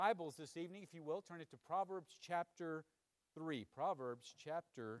Bibles this evening, if you will, turn it to Proverbs chapter 3. Proverbs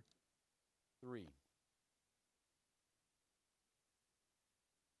chapter 3.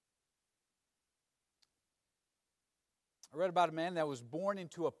 I read about a man that was born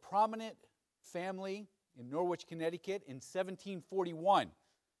into a prominent family in Norwich, Connecticut in 1741.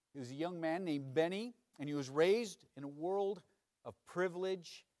 He was a young man named Benny, and he was raised in a world of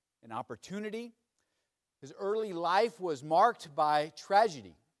privilege and opportunity. His early life was marked by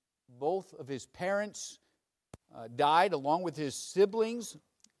tragedy. Both of his parents died along with his siblings,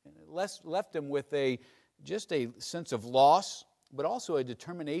 and it left him with just a sense of loss, but also a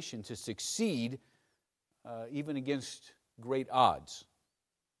determination to succeed even against great odds.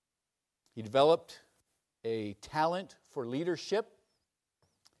 He developed a talent for leadership.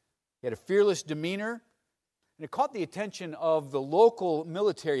 He had a fearless demeanor, and it caught the attention of the local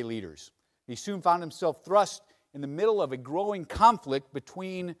military leaders. He soon found himself thrust in the middle of a growing conflict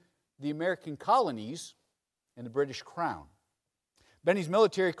between the American colonies and the British Crown. Benny's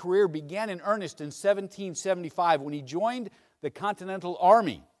military career began in earnest in 1775 when he joined the Continental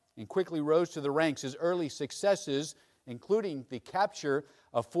Army and quickly rose to the ranks. His early successes, including the capture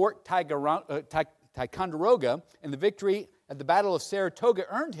of Fort Ticonderoga and the victory at the Battle of Saratoga,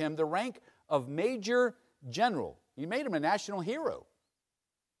 earned him the rank of Major General. He made him a national hero.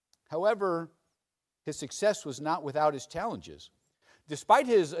 However, his success was not without his challenges. Despite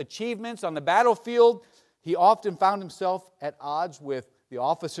his achievements on the battlefield, he often found himself at odds with the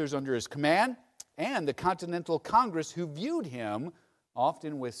officers under his command and the Continental Congress, who viewed him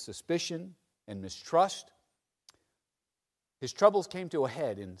often with suspicion and mistrust. His troubles came to a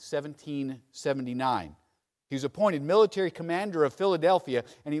head in 1779. He was appointed military commander of Philadelphia,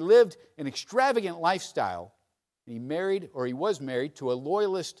 and he lived an extravagant lifestyle. And he was married to a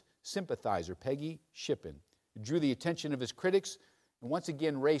loyalist sympathizer, Peggy Shippen, who drew the attention of his critics and once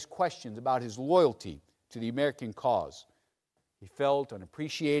again raised questions about his loyalty to the American cause. He felt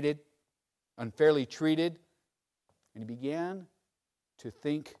unappreciated, unfairly treated, and he began to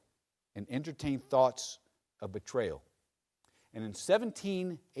think and entertain thoughts of betrayal. And in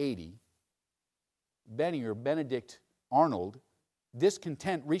 1780, Benedict Arnold,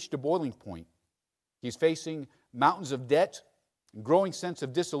 discontent reached a boiling point. He's facing mountains of debt, a growing sense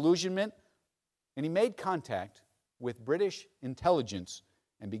of disillusionment, and he made contact with British intelligence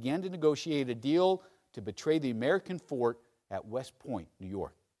and began to negotiate a deal to betray the American fort at West Point, New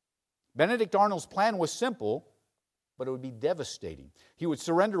York. Benedict Arnold's plan was simple, but it would be devastating. He would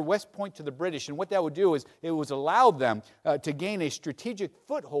surrender West Point to the British, and what that would do is it would allow them to gain a strategic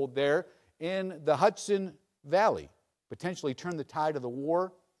foothold there in the Hudson Valley, potentially turn the tide of the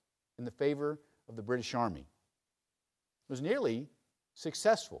war in the favor of the British Army. It was nearly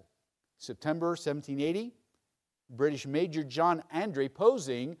successful. September 1780, British Major John Andre,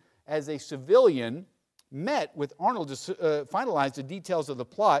 posing as a civilian, met with Arnold to finalize the details of the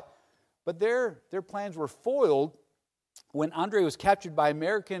plot, but their plans were foiled when Andre was captured by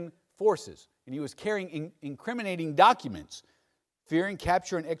American forces, and he was carrying incriminating documents. Fearing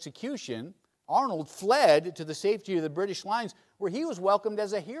capture and execution, Arnold fled to the safety of the British lines, where he was welcomed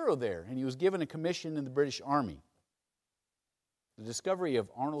as a hero there, and he was given a commission in the British Army. The discovery of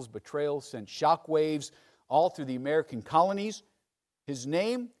Arnold's betrayal sent shockwaves all through the American colonies. His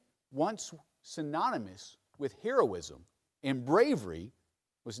name, once synonymous with heroism and bravery,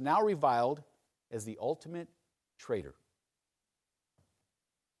 was now reviled as the ultimate traitor.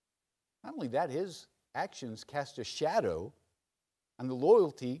 Not only that, his actions cast a shadow on the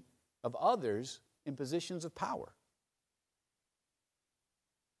loyalty of others in positions of power.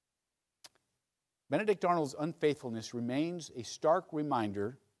 Benedict Arnold's unfaithfulness remains a stark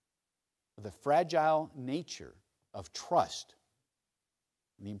reminder of the fragile nature of trust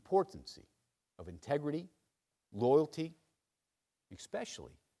and the importance of integrity, loyalty,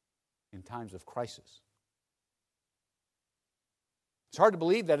 especially in times of crisis. It's hard to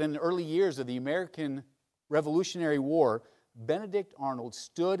believe that in the early years of the American Revolutionary War, Benedict Arnold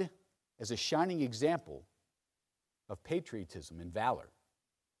stood as a shining example of patriotism and valor.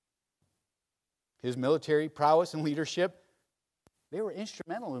 His military prowess and leadership, they were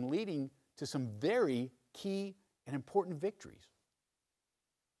instrumental in leading to some very key and important victories.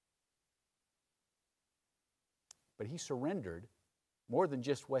 But he surrendered more than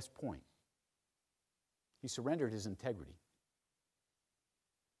just West Point. He surrendered his integrity.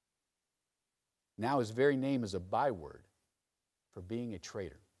 Now his very name is a byword for being a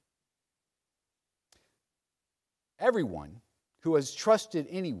traitor. Everyone who has trusted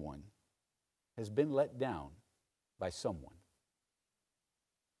anyone has been let down by someone.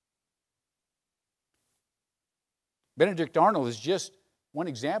 Benedict Arnold is just one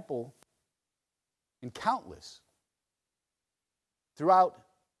example in countless throughout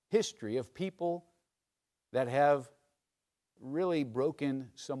history of people that have really broken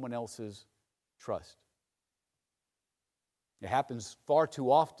someone else's trust. It happens far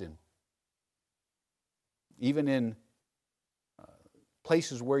too often, even in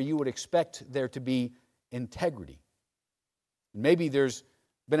places where you would expect there to be integrity. Maybe there's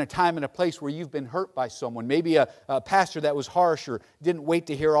been a time and a place where you've been hurt by someone. Maybe a pastor that was harsh or didn't wait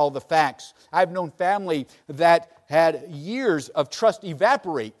to hear all the facts. I've known family that had years of trust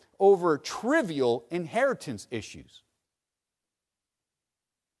evaporate over trivial inheritance issues.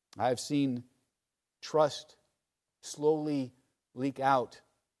 I've seen trust slowly leak out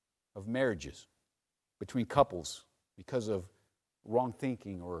of marriages between couples because of wrong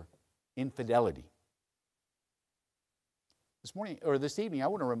thinking or infidelity. This evening, I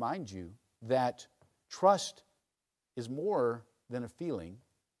want to remind you that trust is more than a feeling.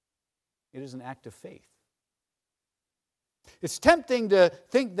 It is an act of faith. It's tempting to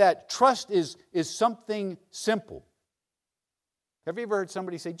think that trust is something simple. Have you ever heard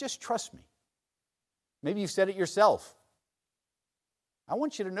somebody say, just trust me? Maybe you've said it yourself. I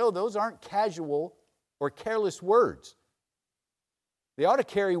want you to know those aren't casual or careless words. They ought to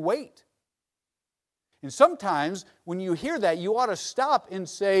carry weight. And sometimes when you hear that, you ought to stop and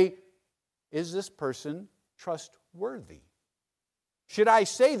say, is this person trustworthy? Should I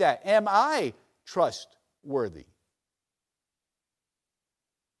say that? Am I trustworthy?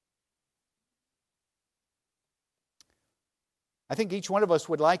 I think each one of us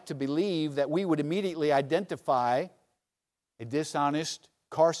would like to believe that we would immediately identify a dishonest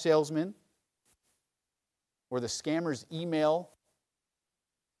car salesman or the scammer's email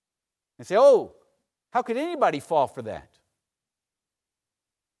and say, oh, how could anybody fall for that?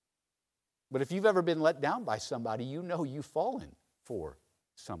 But if you've ever been let down by somebody, you know you've fallen for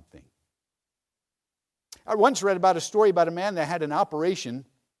something. I once read about a story about a man that had an operation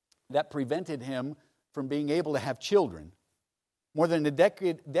that prevented him from being able to have children. More than a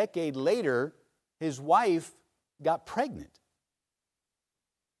decade later, his wife got pregnant.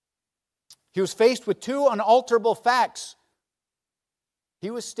 He was faced with two unalterable facts.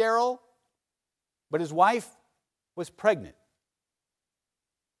 He was sterile, but his wife was pregnant.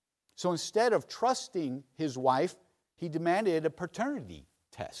 So instead of trusting his wife, he demanded a paternity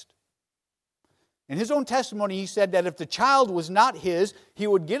test. In his own testimony, he said that if the child was not his, he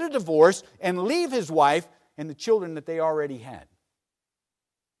would get a divorce and leave his wife and the children that they already had.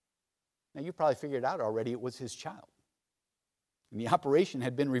 Now, you probably figured out already it was his child. And the operation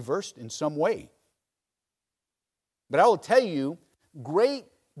had been reversed in some way. But I will tell you, great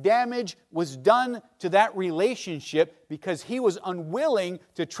damage was done to that relationship because he was unwilling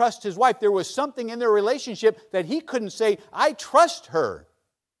to trust his wife. There was something in their relationship that he couldn't say, I trust her.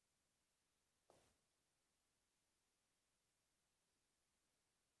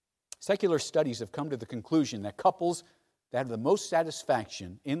 Secular studies have come to the conclusion that couples that have the most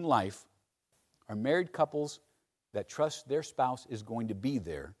satisfaction in life are married couples that trust their spouse is going to be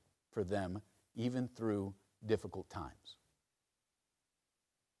there for them even through difficult times.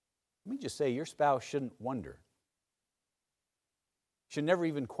 Let me just say, your spouse shouldn't wonder, should never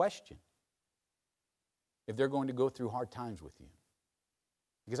even question if they're going to go through hard times with you.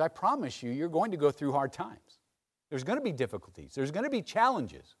 Because I promise you, you're going to go through hard times. There's going to be difficulties. There's going to be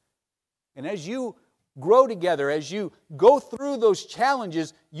challenges. And as you grow together, as you go through those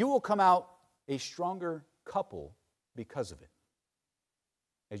challenges, you will come out a stronger couple because of it.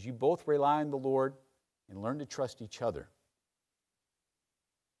 As you both rely on the Lord and learn to trust each other.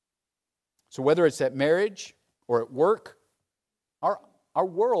 So whether it's at marriage or at work, our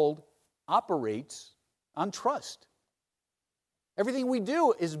world operates on trust. Everything we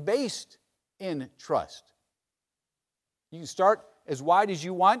do is based in trust. You can start as wide as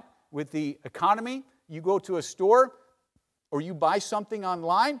you want with the economy. You go to a store or you buy something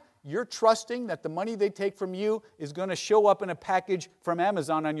online, you're trusting that the money they take from you is going to show up in a package from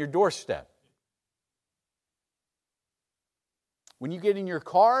Amazon on your doorstep. When you get in your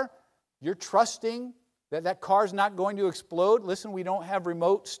car, you're trusting that that car's not going to explode. Listen, we don't have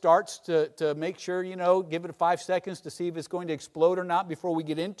remote starts to make sure, give it 5 seconds to see if it's going to explode or not before we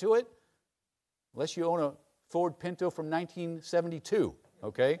get into it. Unless you own a Ford Pinto from 1972,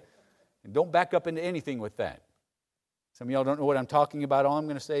 okay? And don't back up into anything with that. Some of y'all don't know what I'm talking about. All I'm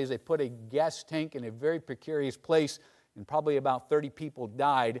going to say is they put a gas tank in a very precarious place, and probably about 30 people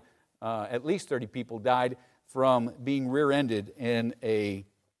died, at least 30 people died from being rear-ended in a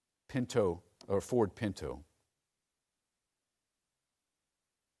Pinto or Ford Pinto.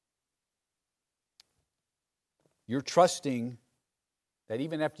 You're trusting that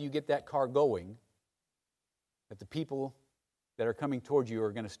even after you get that car going, that the people that are coming towards you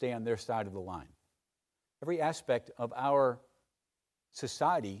are going to stay on their side of the line. Every aspect of our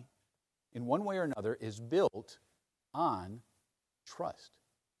society, in one way or another, is built on trust.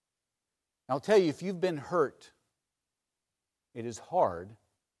 And I'll tell you, if you've been hurt, it is hard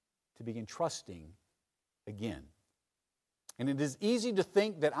to begin trusting again. And it is easy to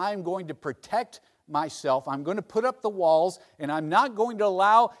think that I'm going to protect myself, I'm going to put up the walls, and I'm not going to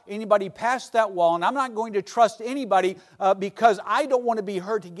allow anybody past that wall, and I'm not going to trust anybody because I don't want to be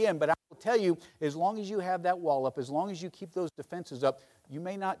hurt again. But I will tell you, as long as you have that wall up, as long as you keep those defenses up, you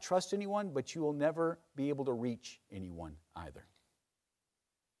may not trust anyone, but you will never be able to reach anyone either.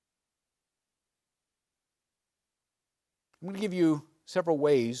 I'm going to give you several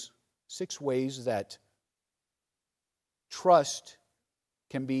ways, 6 ways that trust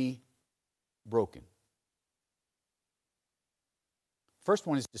can be broken. First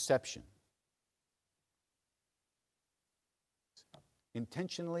one is deception.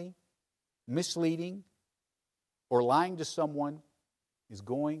 Intentionally misleading or lying to someone is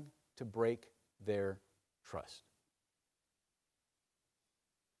going to break their trust.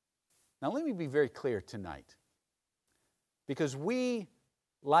 Now let me be very clear tonight, because we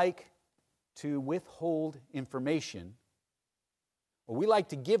like to withhold information, or we like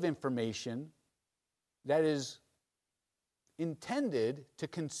to give information that is intended to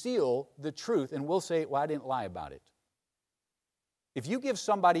conceal the truth, and we'll say, well, I didn't lie about it. If you give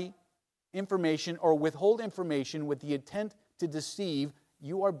somebody information or withhold information with the intent to deceive,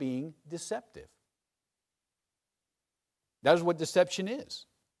 you are being deceptive. That is what deception is.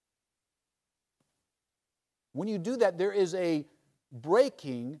 When you do that, there is a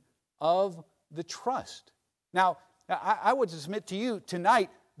breaking of the trust. Now, I would submit to you tonight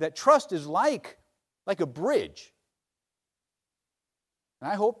that trust is like a bridge.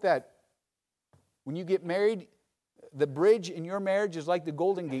 And I hope that when you get married, the bridge in your marriage is like the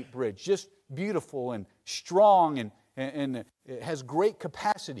Golden Gate Bridge, just beautiful and strong and it has great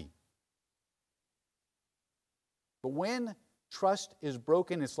capacity. But when trust is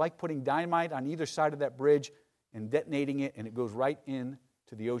broken, it's like putting dynamite on either side of that bridge and detonating it, and it goes right into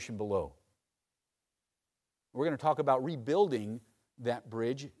the ocean below. We're going to talk about rebuilding that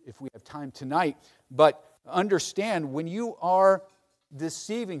bridge if we have time tonight. But understand, when you are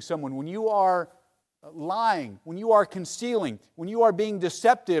deceiving someone, when you are lying, when you are concealing, when you are being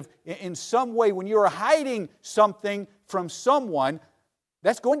deceptive in some way, when you are hiding something from someone,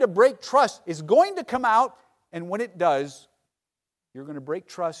 that's going to break trust. It's going to come out, and when it does, you're going to break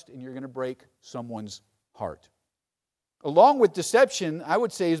trust and you're going to break someone's heart. Along with deception, I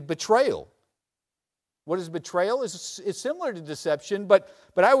would say, is betrayal. What is betrayal? It's similar to deception, but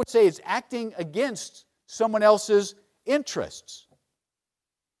I would say it's acting against someone else's interests.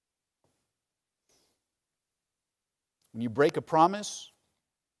 When you break a promise,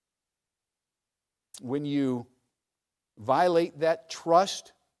 when you violate that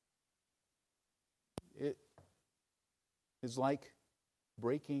trust, it is like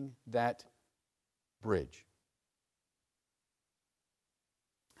breaking that bridge.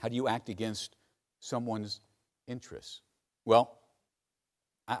 How do you act against someone's interests? Well,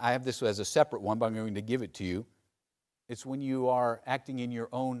 I have this as a separate one, but I'm going to give it to you. It's when you are acting in your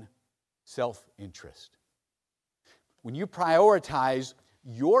own self-interest. When you prioritize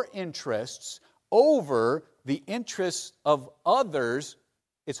your interests over the interests of others,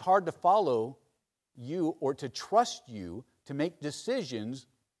 it's hard to follow you or to trust you to make decisions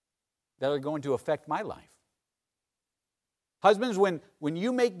that are going to affect my life. Husbands, when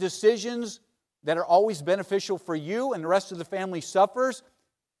you make decisions that are always beneficial for you and the rest of the family suffers,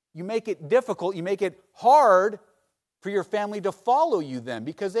 you make it difficult, you make it hard for your family to follow you then,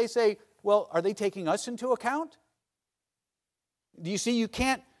 because they say, well, are they taking us into account? Do you see, you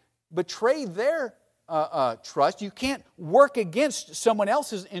can't betray their trust. You can't work against someone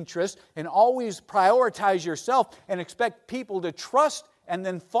else's interest and always prioritize yourself and expect people to trust and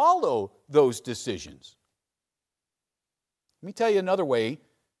then follow those decisions. Let me tell you another way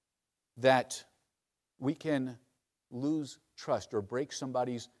that we can lose trust or break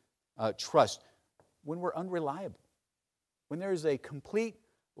somebody's trust: when we're unreliable, when there is a complete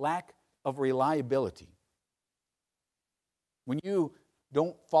lack of reliability. When you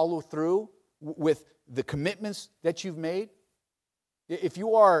don't follow through with the commitments that you've made, if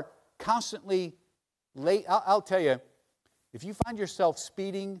you are constantly late, I'll tell you, if you find yourself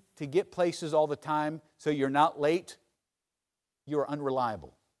speeding to get places all the time so you're not late, you're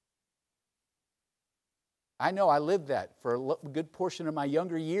unreliable. I know I lived that for a good portion of my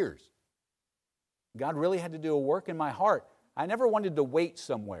younger years. God really had to do a work in my heart I never wanted to wait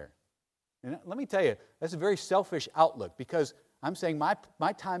somewhere. And let me tell you, that's a very selfish outlook, because I'm saying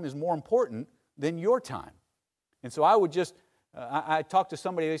my time is more important than your time. And so I would just, I talked to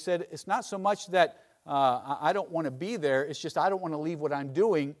somebody, they said, it's not so much that I don't want to be there, it's just I don't want to leave what I'm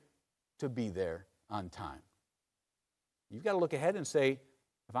doing to be there on time. You've got to look ahead and say,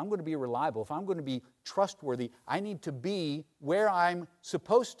 if I'm going to be reliable, if I'm going to be trustworthy, I need to be where I'm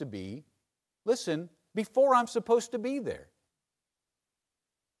supposed to be, listen, before I'm supposed to be there.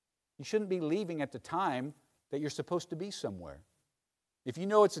 You shouldn't be leaving at the time that you're supposed to be somewhere. If you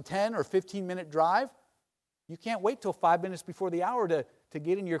know it's a 10 or 15-minute drive, you can't wait till 5 minutes before the hour to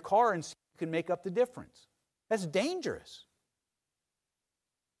get in your car and see if you can make up the difference. That's dangerous.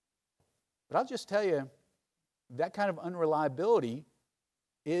 But I'll just tell you, that kind of unreliability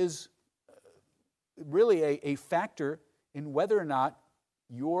is really a factor in whether or not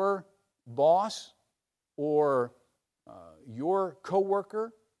your boss or your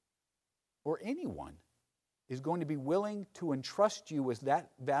coworker or anyone is going to be willing to entrust you with that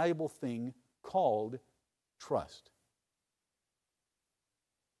valuable thing called trust.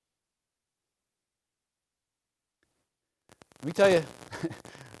 Let me tell you,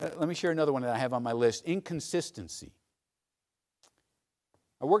 let me share another one that I have on my list, inconsistency.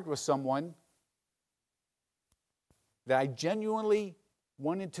 I worked with someone that I genuinely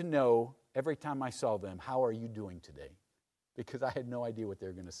wanted to know every time I saw them, how are you doing today? Because I had no idea what they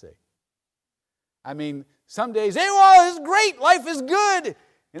were going to say. I mean, some days, hey, well, it's great, life is good.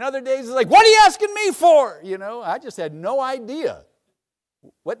 And other days, it's like, what are you asking me for? You know, I just had no idea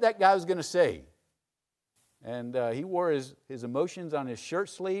what that guy was going to say. And he wore his emotions on his shirt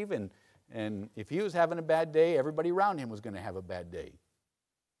sleeve, and if he was having a bad day, everybody around him was going to have a bad day.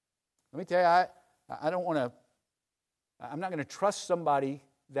 Let me tell you, I'm not going to trust somebody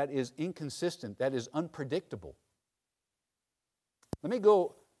that is inconsistent, that is unpredictable. Let me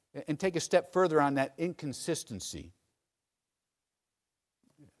go and take a step further on that inconsistency.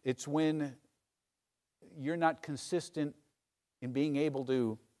 It's when you're not consistent in being able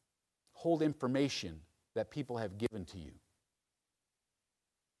to hold information that people have given to you.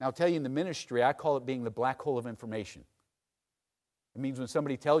 Now, I'll tell you, in the ministry, I call it being the black hole of information. It means when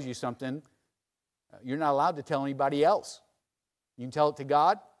somebody tells you something, you're not allowed to tell anybody else. You can tell it to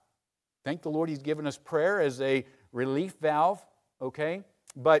God. Thank the Lord He's given us prayer as a relief valve, okay?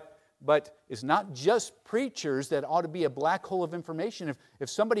 But it's not just preachers that ought to be a black hole of information. If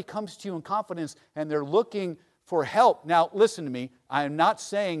somebody comes to you in confidence and they're looking for help, now listen to me, I am not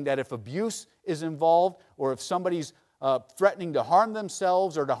saying that if abuse is involved or if somebody's threatening to harm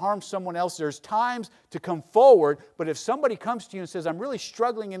themselves or to harm someone else, there's times to come forward. But if somebody comes to you and says, I'm really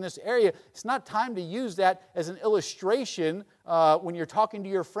struggling in this area, it's not time to use that as an illustration when you're talking to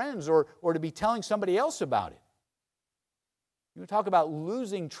your friends or to be telling somebody else about it. You talk about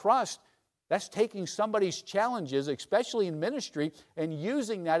losing trust, that's taking somebody's challenges, especially in ministry, and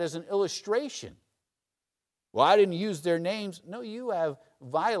using that as an illustration. Well, I didn't use their names. No, you have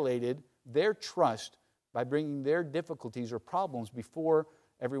violated their trust by bringing their difficulties or problems before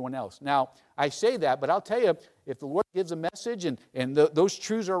everyone else. Now, I say that, but I'll tell you, if the Lord gives a message and those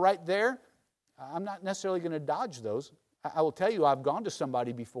truths are right there, I'm not necessarily going to dodge those. I will tell you, I've gone to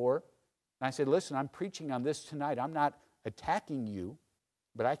somebody before, and I said, listen, I'm preaching on this tonight. I'm not attacking you,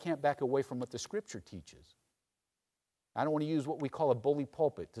 but I can't back away from what the Scripture teaches. I don't want to use what we call a bully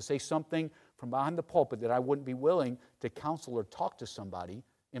pulpit, to say something from behind the pulpit that I wouldn't be willing to counsel or talk to somebody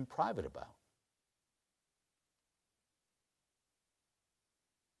in private about.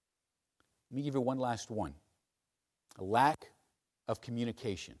 Let me give you one last one. A lack of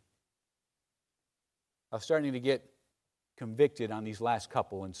communication. I was starting to get convicted on these last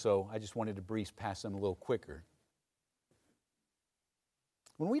couple, and so I just wanted to breeze past them a little quicker.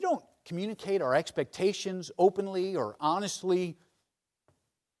 When we don't communicate our expectations openly or honestly,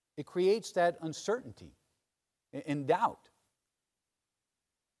 it creates that uncertainty and doubt.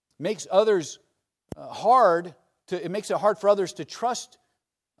 It makes others it makes it hard for others to trust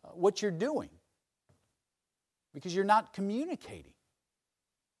what you're doing because you're not communicating.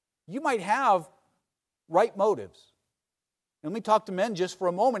 You might have right motives. And let me talk to men just for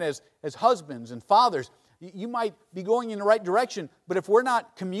a moment as husbands and fathers. You might be going in the right direction, but if we're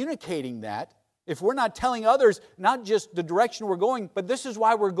not communicating that, if we're not telling others not just the direction we're going, but this is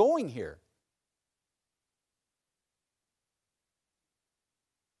why we're going here.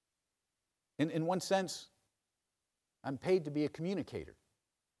 In one sense, I'm paid to be a communicator.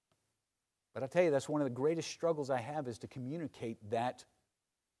 But I'll tell you, that's one of the greatest struggles I have is to communicate that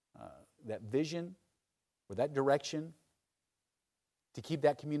vision or that direction, to keep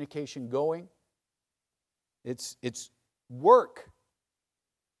that communication going. It's work.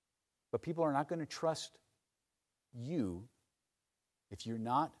 But people are not going to trust you if you're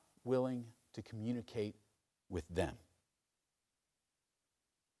not willing to communicate with them.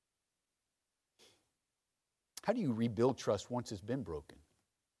 How do you rebuild trust once it's been broken?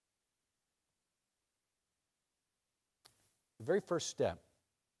 The very first step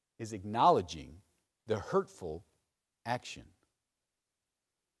is acknowledging the hurtful action.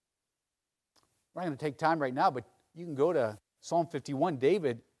 We're not going to take time right now, but you can go to Psalm 51.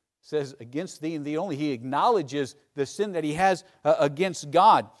 David says, against thee and thee only. He acknowledges the sin that he has against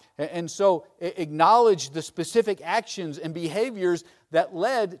God. And so acknowledge the specific actions and behaviors that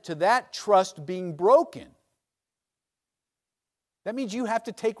led to that trust being broken. That means you have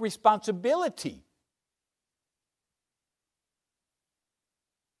to take responsibility.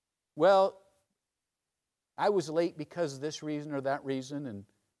 Well, I was late because of this reason or that reason, and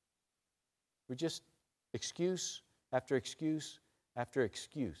we just excuse after excuse after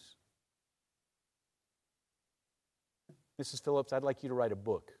excuse. Mrs. Phillips, I'd like you to write a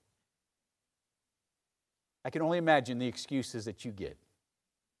book. I can only imagine the excuses that you get.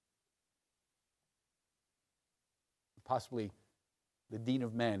 Possibly the dean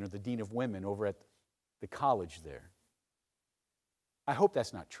of men or the dean of women over at the college there. I hope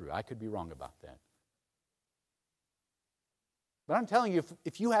that's not true. I could be wrong about that. But I'm telling you,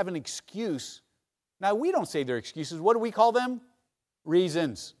 if you have an excuse, now we don't say they're excuses. What do we call them?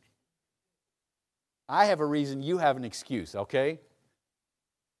 Reasons. I have a reason, you have an excuse, okay?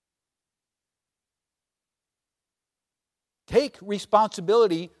 Take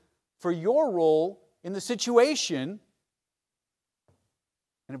responsibility for your role in the situation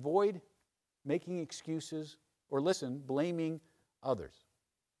and avoid making excuses or, listen, blaming others.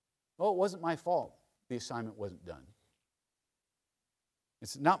 Oh, it wasn't my fault the assignment wasn't done.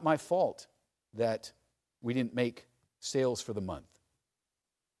 It's not my fault that we didn't make sales for the month.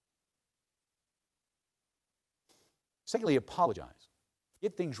 Secondly, apologize.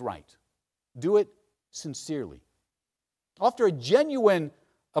 Get things right. Do it sincerely. Offer a genuine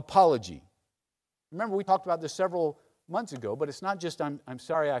apology. Remember, we talked about this several months ago, but it's not just, I'm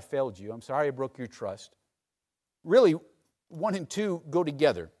sorry I failed you. I'm sorry I broke your trust. Really, 1 and 2 go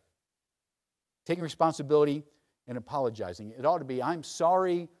together. Taking responsibility and apologizing. It ought to be, I'm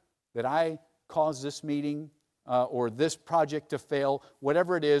sorry that I caused this meeting or this project to fail,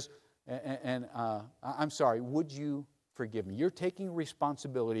 whatever it is, and I'm sorry, would you forgive me? You're taking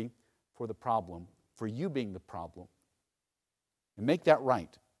responsibility for the problem, for you being the problem. And make that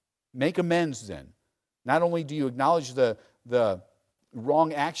right. Make amends then. Not only do you acknowledge the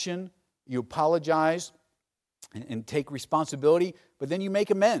wrong action, you apologize and take responsibility, but then you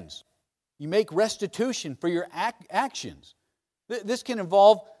make amends. You make restitution for your actions. This can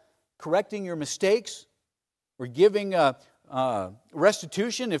involve correcting your mistakes or giving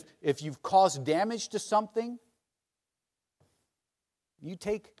restitution if you've caused damage to something. You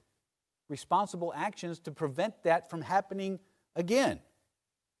take responsible actions to prevent that from happening again.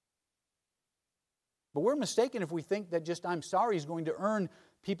 But we're mistaken if we think that just I'm sorry is going to earn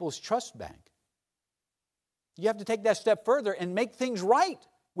people's trust back. You have to take that step further and make things right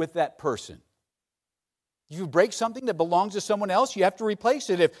with that person. If you break something that belongs to someone else, you have to replace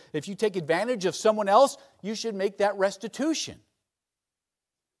it. If you take advantage of someone else, you should make that restitution.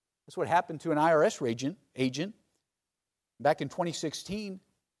 That's what happened to an IRS agent back in 2016.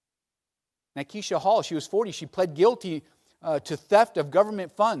 Nakisha Hall, she was 40. She pled guilty to theft of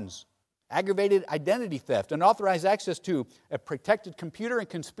government funds, aggravated identity theft, unauthorized access to a protected computer, and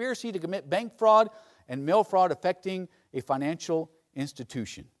conspiracy to commit bank fraud and mail fraud affecting a financial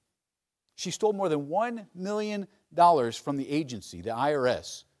institution. She stole more than $1 million from the agency, the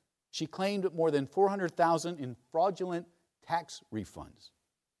IRS. She claimed more than $400,000 in fraudulent tax refunds.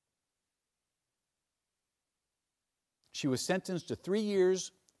 She was sentenced to 3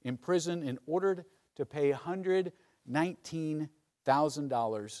 years in prison and ordered to pay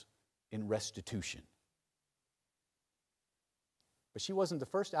 $119,000 in restitution. But she wasn't the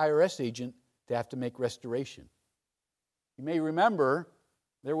first IRS agent to have to make restoration. You may remember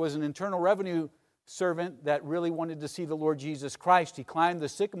there was an Internal Revenue servant that really wanted to see the Lord Jesus Christ. He climbed the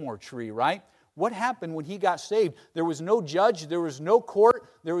sycamore tree, right? What happened when he got saved? There was no judge, there was no court,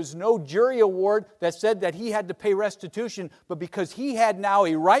 there was no jury award that said that he had to pay restitution, but because he had now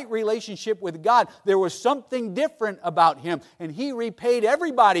a right relationship with God, there was something different about him, and he repaid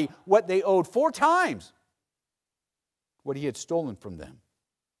everybody what they owed 4 times what he had stolen from them.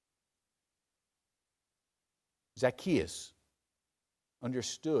 Zacchaeus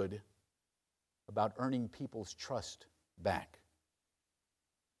understood about earning people's trust back.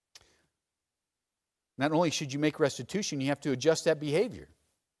 Not only should you make restitution, you have to adjust that behavior.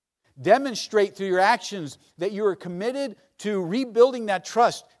 Demonstrate through your actions that you are committed to rebuilding that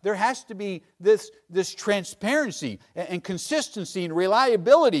trust. There has to be this transparency and consistency and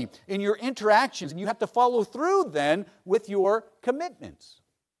reliability in your interactions. And you have to follow through then with your commitments.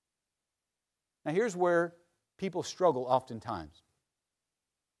 Now here's where people struggle oftentimes.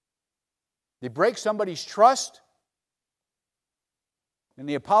 They break somebody's trust, and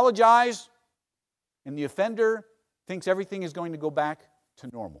they apologize, and the offender thinks everything is going to go back to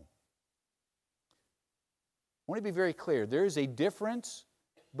normal. I want to be very clear. There is a difference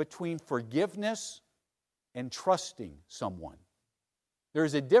between forgiveness and trusting someone. There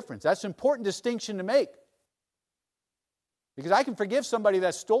is a difference. That's an important distinction to make. Because I can forgive somebody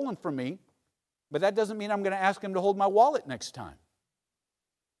that's stolen from me, but that doesn't mean I'm going to ask him to hold my wallet next time.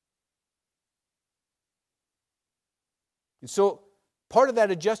 And so, part of that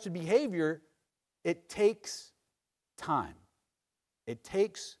adjusted behavior, it takes time. It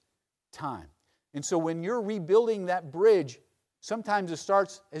takes time. And so when you're rebuilding that bridge, sometimes it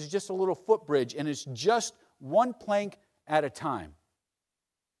starts as just a little footbridge, and it's just one plank at a time.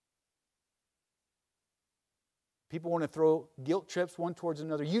 People want to throw guilt trips one towards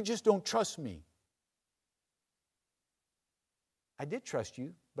another. You just don't trust me. I did trust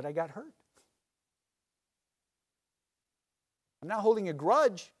you, but I got hurt. I'm not holding a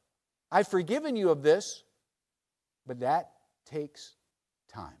grudge. I've forgiven you of this, but that takes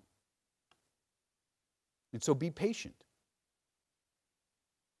time. And so be patient.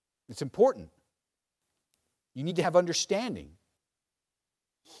 It's important. You need to have understanding.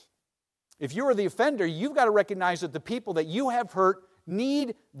 If you are the offender, you've got to recognize that the people that you have hurt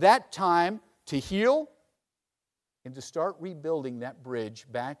need that time to heal and to start rebuilding that bridge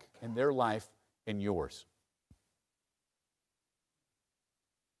back in their life and yours.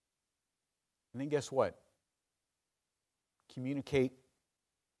 And then guess what? Communicate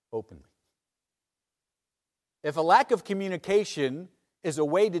openly. If a lack of communication is a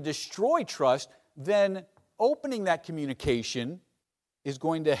way to destroy trust, then opening that communication is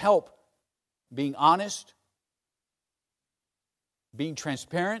going to help being honest, being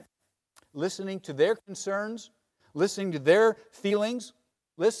transparent, listening to their concerns, listening to their feelings.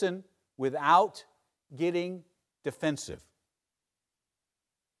 Listen without getting defensive.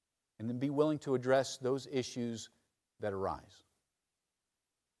 And then be willing to address those issues that arise.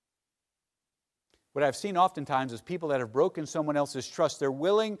 What I've seen oftentimes is people that have broken someone else's trust, they're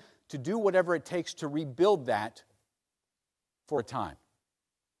willing to do whatever it takes to rebuild that for a time.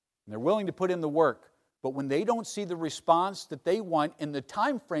 And they're willing to put in the work. But when they don't see the response that they want in the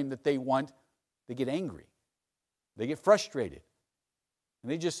time frame that they want, they get angry. They get frustrated. And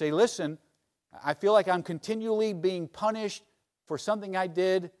they just say, listen, I feel like I'm continually being punished for something I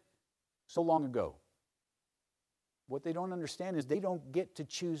did so long ago. What they don't understand is they don't get to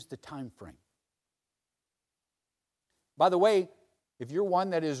choose the time frame. By the way, if you're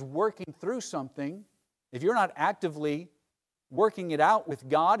one that is working through something, if you're not actively working it out with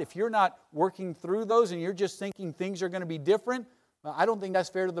God, if you're not working through those and you're just thinking things are going to be different, I don't think that's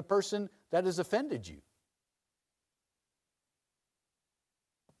fair to the person that has offended you.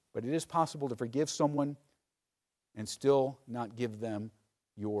 But it is possible to forgive someone and still not give them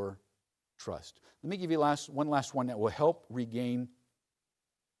your trust. Let me give you one last one that will help regain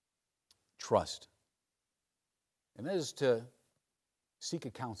trust. And that is to seek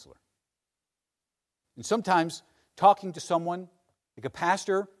a counselor. And sometimes talking to someone, like a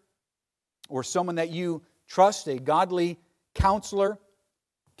pastor or someone that you trust, a godly counselor,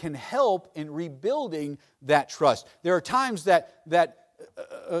 can help in rebuilding that trust. There are times that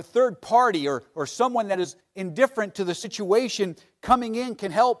a third party or someone that is indifferent to the situation coming in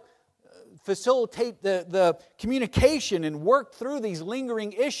can help facilitate the communication and work through these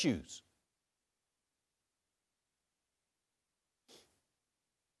lingering issues.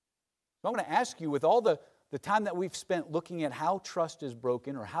 So I'm going to ask you, with all the time that we've spent looking at how trust is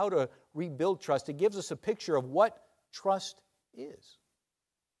broken or how to rebuild trust, it gives us a picture of what trust is.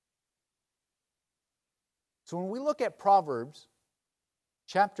 So when we look at Proverbs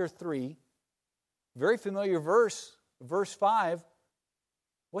chapter 3, very familiar verse 5,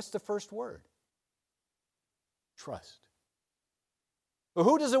 what's the first word? Trust. Well,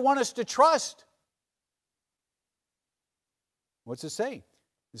 who does it want us to trust? What's it say?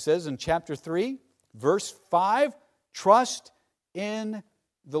 It says in chapter 3, verse 5, trust in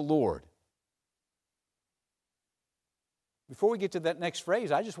the Lord. Before we get to that next phrase,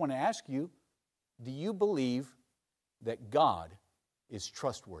 I just want to ask you, do you believe that God is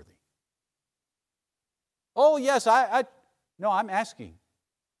trustworthy? Oh, yes, no, I'm asking.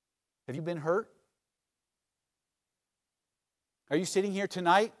 Have you been hurt? Are you sitting here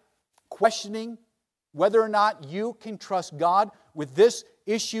tonight questioning whether or not you can trust God with this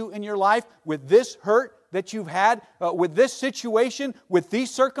issue in your life, with this hurt that you've had, with this situation, with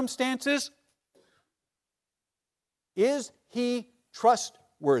these circumstances? Is He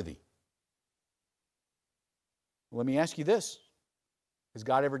trustworthy? Let me ask you this. Has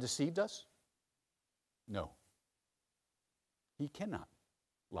God ever deceived us? No. He cannot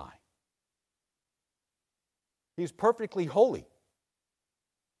lie. He is perfectly holy.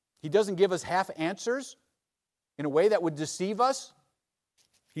 He doesn't give us half answers in a way that would deceive us.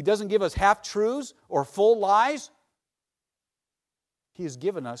 He doesn't give us half truths or full lies. He has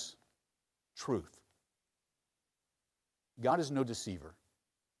given us truth. God is no deceiver.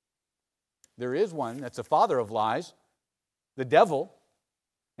 There is one that's a father of lies, the devil,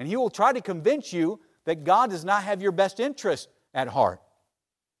 and he will try to convince you that God does not have your best interest at heart.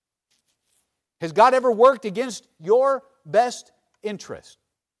 Has God ever worked against your best interest?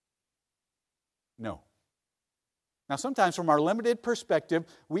 No. Now, sometimes from our limited perspective,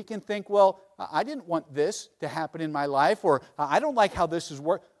 we can think, well, I didn't want this to happen in my life, or I don't like how this is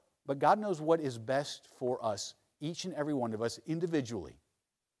working. But God knows what is best for us, each and every one of us individually.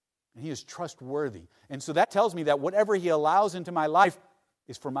 And He is trustworthy. And so that tells me that whatever He allows into my life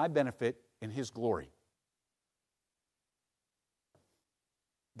is for my benefit and His glory.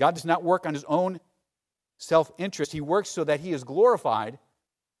 God does not work on His own self-interest. He works so that He is glorified,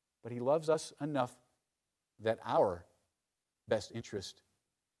 but He loves us enough that our best interest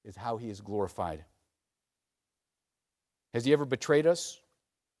is how He is glorified. Has He ever betrayed us?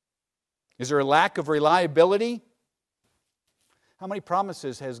 Is there a lack of reliability? How many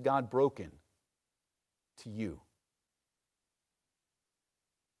promises has God broken to you?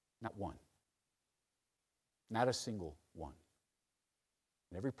 Not one. Not a single one.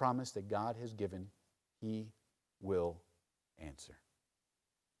 And every promise that God has given, He will answer.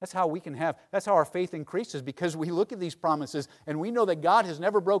 That's how we can that's how our faith increases, because we look at these promises and we know that God has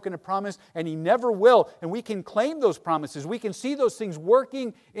never broken a promise and He never will. And we can claim those promises. We can see those things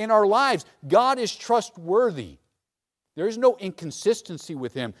working in our lives. God is trustworthy. There is no inconsistency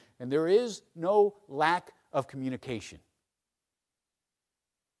with Him, and there is no lack of communication.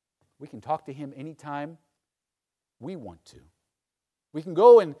 We can talk to Him anytime we want to. We can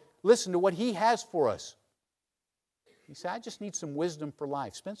go and listen to what He has for us. You say, I just need some wisdom for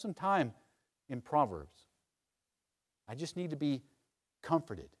life. Spend some time in Proverbs. I just need to be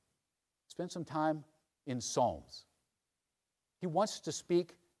comforted. Spend some time in Psalms. He wants to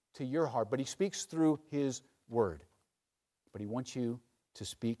speak to your heart, but He speaks through His Word. But He wants you to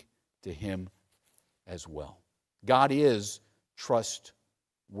speak to Him as well. God is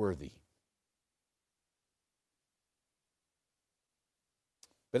trustworthy.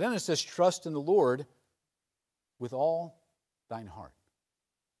 But then it says, trust in the Lord with all thine heart.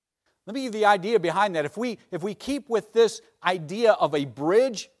 Let me give you the idea behind that. If we keep with this idea of a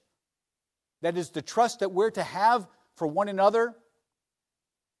bridge, that is the trust that we're to have for one another,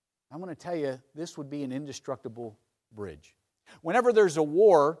 I'm going to tell you, this would be an indestructible bridge. Whenever there's a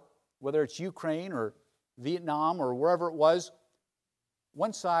war, whether it's Ukraine or Vietnam or wherever it was,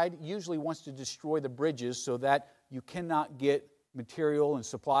 one side usually wants to destroy the bridges so that you cannot get material and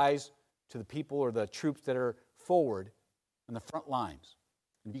supplies to the people or the troops that are forward on the front lines.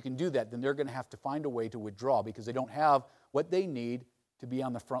 And if you can do that, then they're going to have to find a way to withdraw because they don't have what they need to be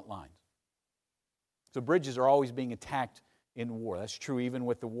on the front lines. So bridges are always being attacked in war. That's true even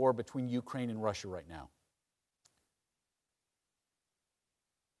with the war between Ukraine and Russia right now.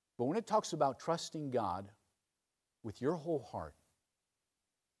 But when it talks about trusting God with your whole heart,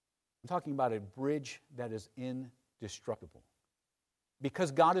 I'm talking about a bridge that is indestructible.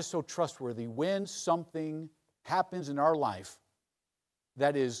 Because God is so trustworthy, when something happens in our life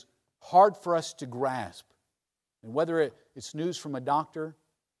that is hard for us to grasp, and whether it's news from a doctor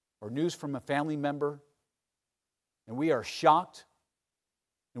or news from a family member, and we are shocked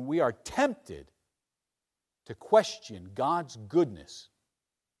and we are tempted to question God's goodness,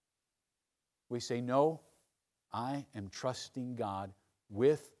 we say, no, I am trusting God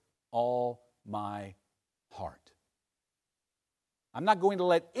with all my heart. I'm not going to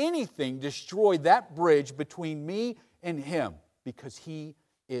let anything destroy that bridge between me and Him because He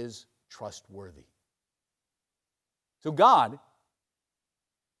is trustworthy. So God,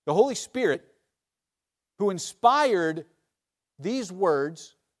 the Holy Spirit, who inspired these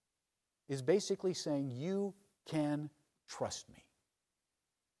words, is basically saying, you can trust me.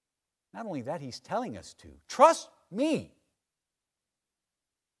 Not only that, He's telling us to. Trust me.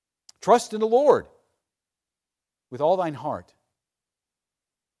 Trust in the Lord with all thine heart.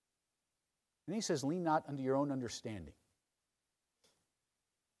 And He says, lean not unto your own understanding.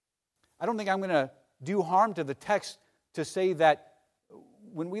 I don't think I'm going to do harm to the text to say that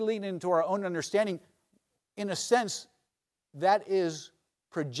when we lean into our own understanding, in a sense, that is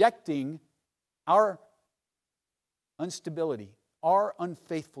projecting our instability, our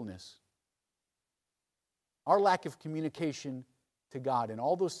unfaithfulness, our lack of communication to God. And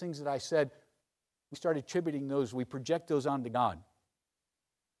all those things that I said, we start attributing those, we project those onto God.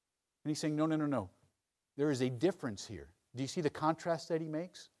 And he's saying, no. There is a difference here. Do you see the contrast that he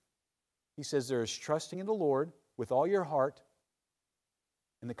makes? He says there is trusting in the Lord with all your heart.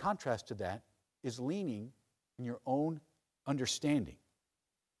 And the contrast to that is leaning in your own understanding.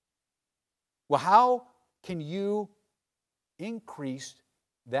 Well, how can you increase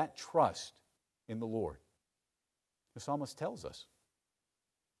that trust in the Lord? The psalmist tells us.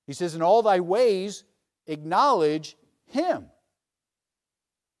 He says, in all thy ways acknowledge Him.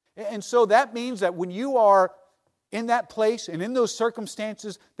 And so that means that when you are in that place and in those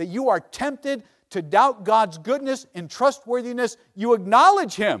circumstances that you are tempted to doubt God's goodness and trustworthiness, you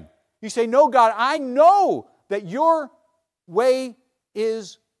acknowledge Him. You say, no, God, I know that your way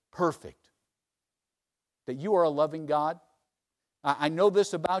is perfect, that you are a loving God. I know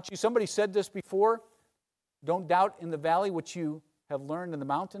this about you. Somebody said this before. Don't doubt in the valley what you have learned in the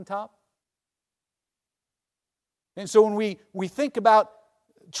mountaintop. And so when we think about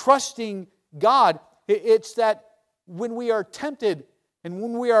trusting God, it's that when we are tempted and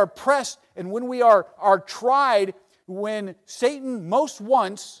when we are pressed and when we are tried, when Satan most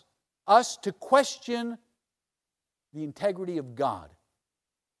wants us to question the integrity of God,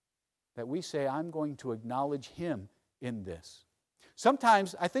 that we say, I'm going to acknowledge Him in this.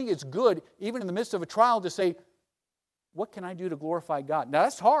 Sometimes I think it's good, even in the midst of a trial, to say, what can I do to glorify God? Now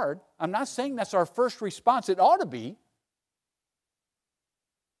that's hard. I'm not saying that's our first response. It ought to be.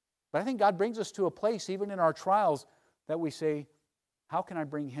 But I think God brings us to a place, even in our trials, that we say, how can I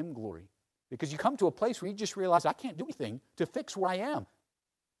bring Him glory? Because you come to a place where you just realize, I can't do anything to fix where I am.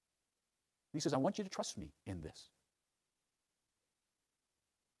 He says, I want you to trust me in this.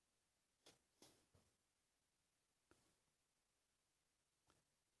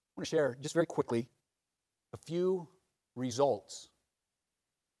 I want to share, just very quickly, a few results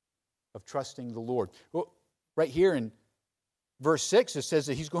of trusting the Lord. Well, right here in verse 6, it says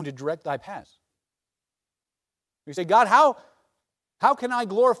that He's going to direct thy paths. You say, God, how can I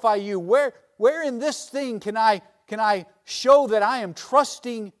glorify you? Where in this thing can I show that I am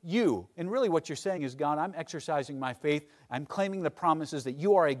trusting you? And really what you're saying is, God, I'm exercising my faith. I'm claiming the promises that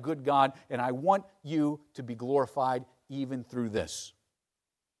you are a good God, and I want you to be glorified even through this.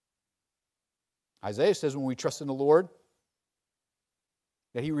 Isaiah says when we trust in the Lord,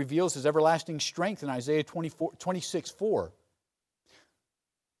 that He reveals His everlasting strength in Isaiah 26:4.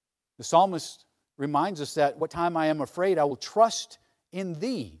 The psalmist reminds us that what time I am afraid, I will trust in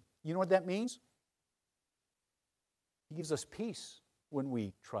Thee. You know what that means? He gives us peace when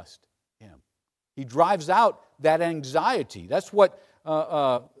we trust Him. He drives out that anxiety. That's what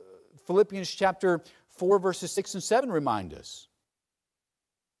Philippians chapter 4, verses 6 and 7 remind us.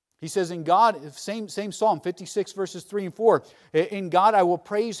 He says, in God, same Psalm, 56 verses 3 and 4, in God I will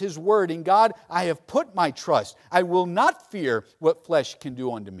praise His word. In God I have put my trust. I will not fear what flesh can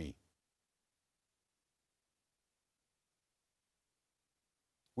do unto me.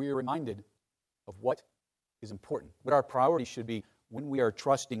 We are reminded of what is important, what our priority should be when we are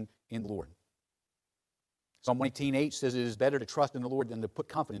trusting in the Lord. Psalm 118:8 says, it is better to trust in the Lord than to put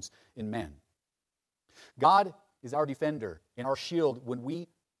confidence in man. God is our defender and our shield when we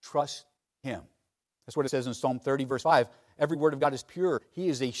trust Him. That's what it says in Psalm 30, verse 5. Every word of God is pure. He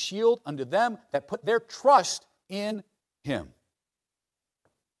is a shield unto them that put their trust in Him.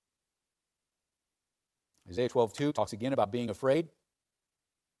 Isaiah 12:2 talks again about being afraid.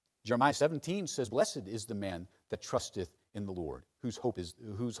 Jeremiah 17 says, blessed is the man that trusteth in the Lord, whose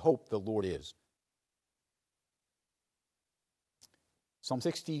hope the Lord is. Psalm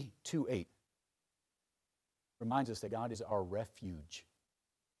 62:8 reminds us that God is our refuge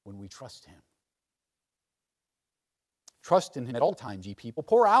when we trust Him. Trust in Him at all times, ye people.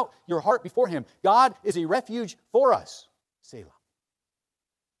 Pour out your heart before Him. God is a refuge for us. Selah.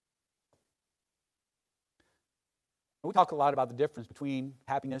 We talk a lot about the difference between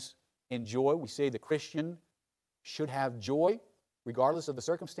happiness and joy. We say the Christian should have joy regardless of the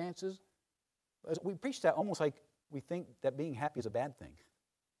circumstances. We preach that almost like we think that being happy is a bad thing.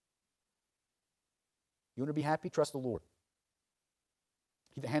 You want to be happy? Trust the Lord.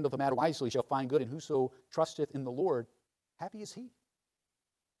 He that handleth the matter wisely shall find good, and whoso trusteth in the Lord, happy is he.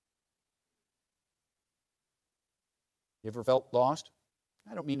 You ever felt lost?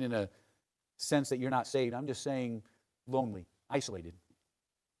 I don't mean in a sense that you're not saved. I'm just saying lonely, isolated.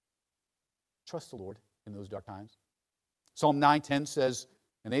 Trust the Lord in those dark times. Psalm 9:10 says,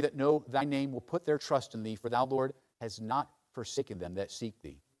 "And they that know thy name will put their trust in thee, for thou, Lord, hast not forsaken them that seek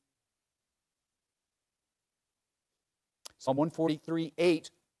thee." Psalm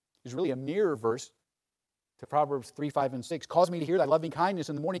 143:8 is really a mirror verse to Proverbs 3, 5, and 6. Cause me to hear thy loving kindness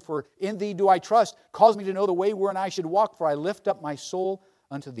in the morning, for in thee do I trust. Cause me to know the way wherein I should walk, for I lift up my soul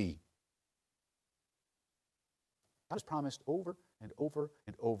unto thee. God has promised over and over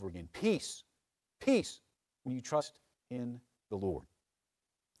and over again, peace, peace, when you trust in the Lord.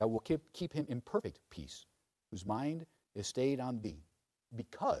 That will keep him in perfect peace, whose mind is stayed on thee,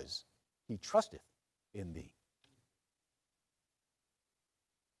 because he trusteth in thee.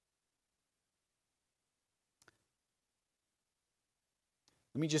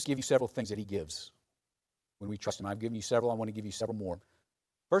 Let me just give you several things that he gives when we trust him. I've given you several. I want to give you several more.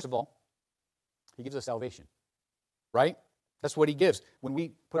 First of all, he gives us salvation, right? That's what he gives. When we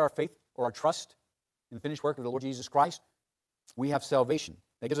put our faith or our trust in the finished work of the Lord Jesus Christ, we have salvation.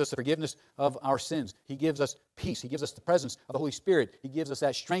 That gives us the forgiveness of our sins. He gives us peace. He gives us the presence of the Holy Spirit. He gives us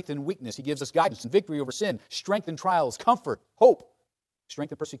that strength in weakness. He gives us guidance and victory over sin, strength in trials, comfort, hope,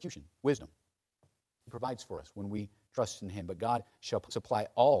 strength in persecution, wisdom. He provides for us when we trust in him. But God shall supply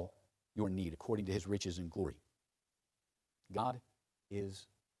all your need according to his riches and glory. God is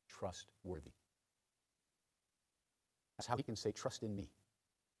trustworthy. That's how he can say, trust in me.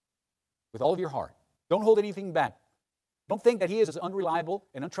 With all of your heart. Don't hold anything back. Don't think that he is as unreliable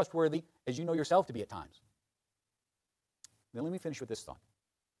and untrustworthy as you know yourself to be at times. Now let me finish with this thought.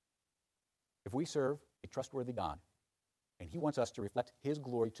 If we serve a trustworthy God, and he wants us to reflect his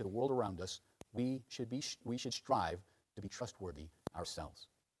glory to the world around us, we should strive to be trustworthy ourselves.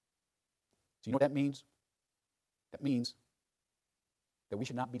 So you know what that means? That means that we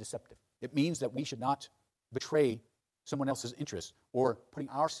should not be deceptive. It means that we should not betray someone else's interests or putting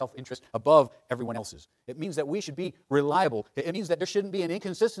our self-interest above everyone else's. It means that we should be reliable. It means that there shouldn't be an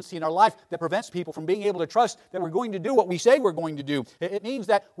inconsistency in our life that prevents people from being able to trust that we're going to do what we say we're going to do. It means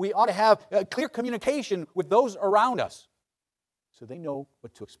that we ought to have clear communication with those around us so they know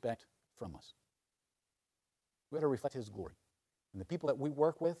what to expect from us. We ought to reflect his glory. And the people that we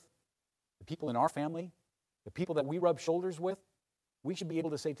work with, the people in our family, the people that we rub shoulders with, we should be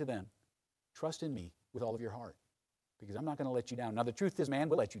able to say to them, trust in me with all of your heart, because I'm not going to let you down. Now, the truth is, man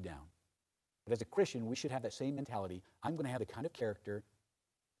will let you down. But as a Christian, we should have that same mentality. I'm going to have the kind of character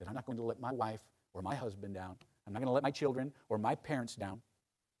that I'm not going to let my wife or my husband down. I'm not going to let my children or my parents down.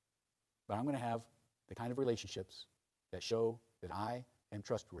 But I'm going to have the kind of relationships that show that I am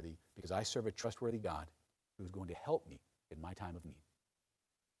trustworthy, because I serve a trustworthy God who's going to help me in my time of need.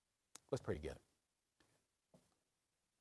 Let's pray together.